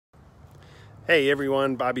Hey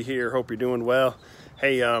everyone, Bobby here. Hope you're doing well.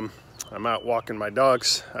 Hey, I'm out walking my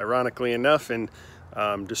dogs, ironically enough, and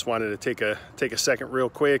just wanted to take a second real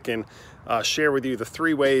quick and share with you the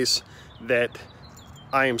 3 ways that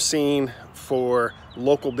I am seeing for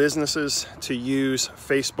local businesses to use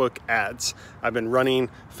Facebook ads. I've been running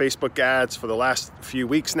Facebook ads for the last few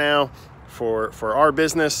weeks now for our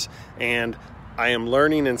business, and I am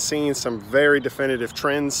learning and seeing some very definitive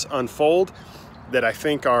trends unfold that I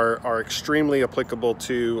think are extremely applicable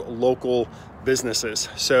to local businesses.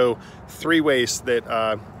 So 3 ways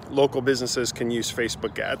that local businesses can use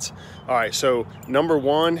Facebook ads. All right, so number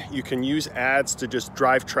 1, you can use ads to just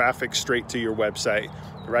drive traffic straight to your website,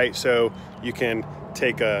 right? So you can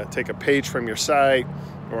take a page from your site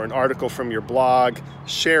or an article from your blog,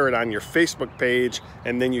 share it on your Facebook page,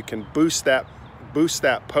 and then you can boost that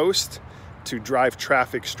post to drive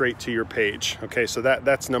traffic straight to your page. Okay, so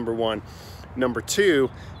that's number 1. Number 2,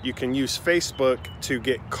 you can use Facebook to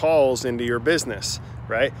get calls into your business,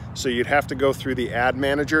 right? So you'd have to go through the ad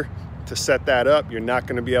manager to set that up. You're not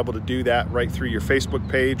going to be able to do that right through your Facebook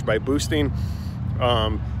page by boosting.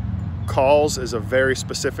 Calls is a very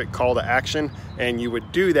specific call to action, and you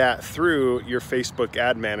would do that through your Facebook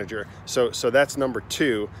ad manager. So that's number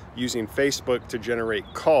 2, using Facebook to generate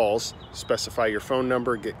calls, specify your phone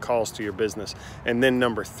number, get calls to your business. And then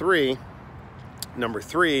number 3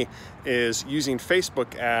 is using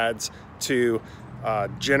Facebook ads to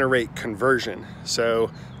generate conversion.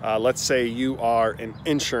 So let's say you are an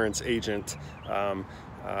insurance agent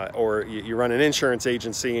or you run an insurance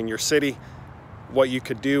agency in your city. What you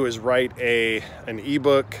could do is write an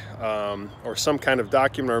ebook or some kind of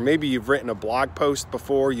document, or maybe you've written a blog post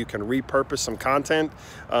before. You can repurpose some content.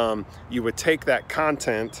 You would take that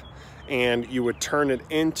content and you would turn it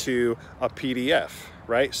into a PDF,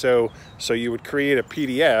 right? So you would create a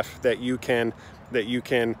PDF that you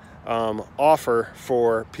can offer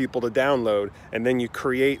for people to download, and then you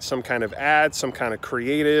create some kind of ad, some kind of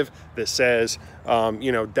creative that says,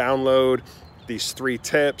 download these 3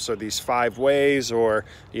 tips or these 5 ways, or,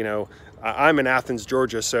 I'm in Athens,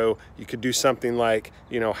 Georgia, so you could do something like,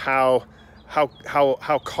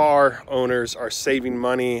 how car owners are saving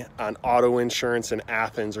money on auto insurance in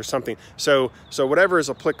Athens or something. So whatever is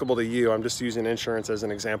applicable to you. I'm just using insurance as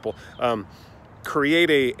an example.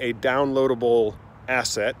 Create a downloadable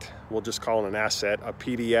asset. We'll just call it an asset, a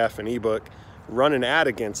PDF, an ebook. Run an ad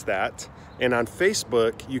against that. And on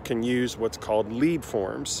Facebook, you can use what's called lead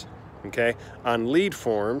forms. Okay, on lead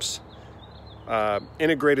forms,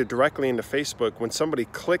 integrated directly into Facebook, when somebody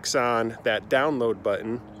clicks on that download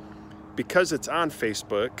button, because it's on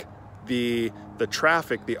Facebook, the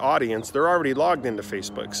traffic, the audience, they're already logged into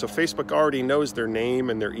Facebook. So Facebook already knows their name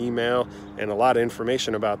and their email and a lot of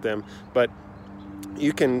information about them. But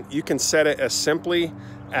you can set it as simply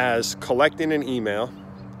as collecting an email,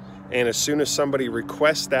 and as soon as somebody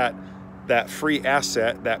requests that free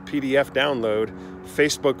asset, that PDF download,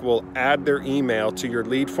 Facebook will add their email to your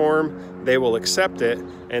lead form. They will accept it,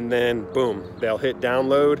 and then boom, they'll hit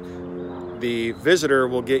download. The visitor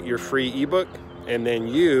will get your free ebook, and then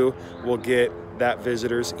you will get that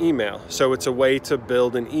visitor's email. So it's a way to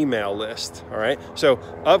build an email list. All right, so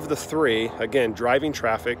of the 3, again, driving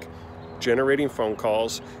traffic, generating phone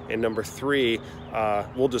calls, and number 3,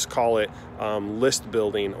 we'll just call it list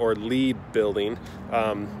building or lead building,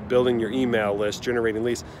 building your email list, generating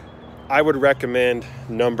leads. I would recommend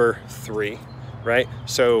number 3, right?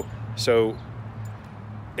 So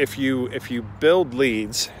if you build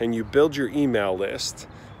leads and you build your email list,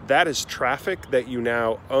 that is traffic that you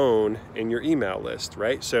now own in your email list,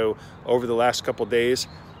 right? So over the last couple days,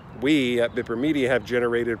 we at Bipper Media have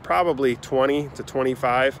generated probably 20 to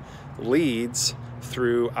 25 leads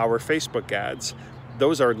through our Facebook ads.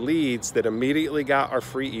 Those are leads that immediately got our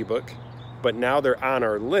free ebook, but now they're on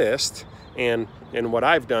our list. And what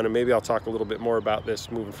I've done, and maybe I'll talk a little bit more about this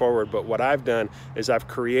moving forward, but what I've done is I've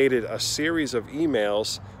created a series of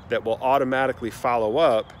emails that will automatically follow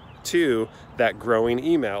up to that growing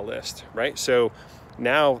email list, right? So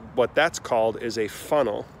now what that's called is a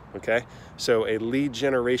funnel, okay? So a lead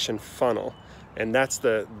generation funnel. And that's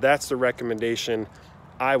the recommendation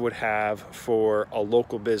I would have for a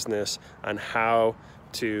local business on how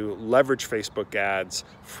to leverage Facebook ads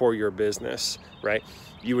for your business, right?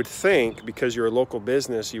 You would think, because you're a local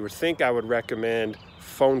business, you would think I would recommend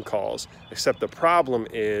phone calls, except the problem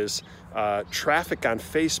is traffic on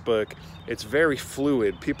Facebook, it's very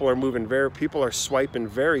fluid. People are swiping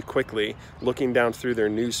very quickly, looking down through their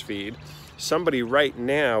news feed. Somebody right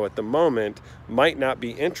now at the moment might not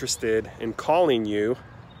be interested in calling you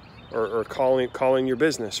or calling your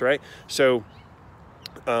business, right? So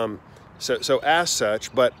So as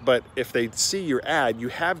such, but if they see your ad, you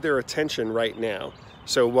have their attention right now.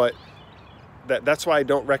 So that's why I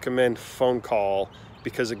don't recommend phone call,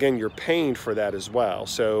 because again, you're paying for that as well.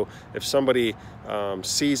 So if somebody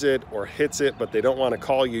sees it or hits it, but they don't want to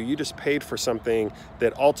call you, you just paid for something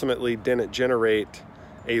that ultimately didn't generate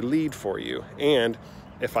a lead for you. And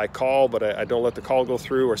if I call, but I don't let the call go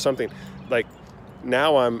through or something, like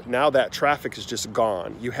now that traffic is just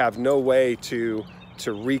gone. You have no way to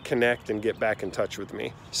reconnect and get back in touch with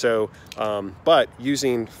me. So, but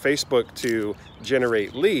using Facebook to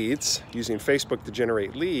generate leads,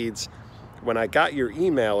 when I got your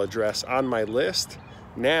email address on my list,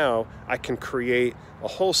 now I can create a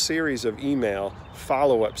whole series of email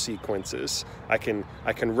follow-up sequences. I can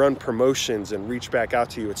run promotions and reach back out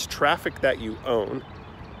to you. It's traffic that you own,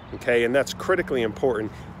 okay? And that's critically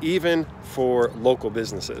important, even for local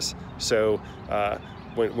businesses. So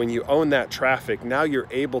when you own that traffic, now you're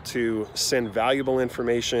able to send valuable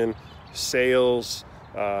information, sales,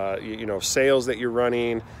 sales that you're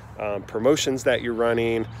running, promotions that you're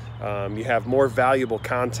running. You have more valuable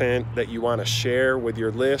content that you want to share with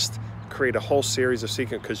your list, create a whole series of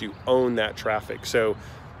sequences because you own that traffic. So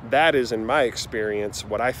that is, in my experience,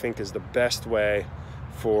 what I think is the best way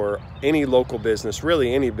for any local business,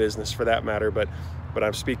 really any business for that matter, but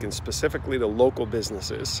I'm speaking specifically to local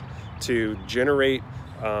businesses, to generate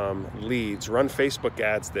leads, run Facebook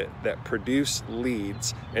ads that produce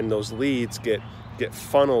leads, and those leads get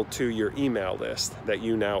funneled to your email list that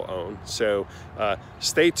you now own. So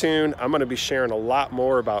stay tuned. I'm going to be sharing a lot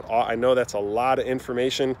more about I know that's a lot of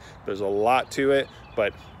information. There's a lot to it,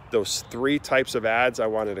 but those 3 types of ads I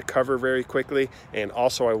wanted to cover very quickly. And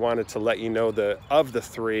also I wanted to let you know of the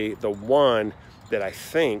 3, the one that I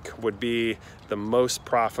think would be the most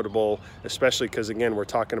profitable, especially because again, we're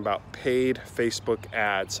talking about paid Facebook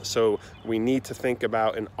ads. So we need to think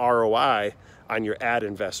about an ROI on your ad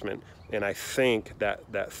investment. And I think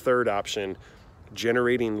that 3rd option,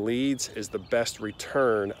 generating leads, is the best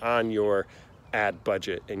return on your ad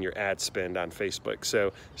budget and your ad spend on Facebook.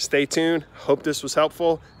 So stay tuned. Hope this was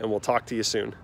helpful, and we'll talk to you soon.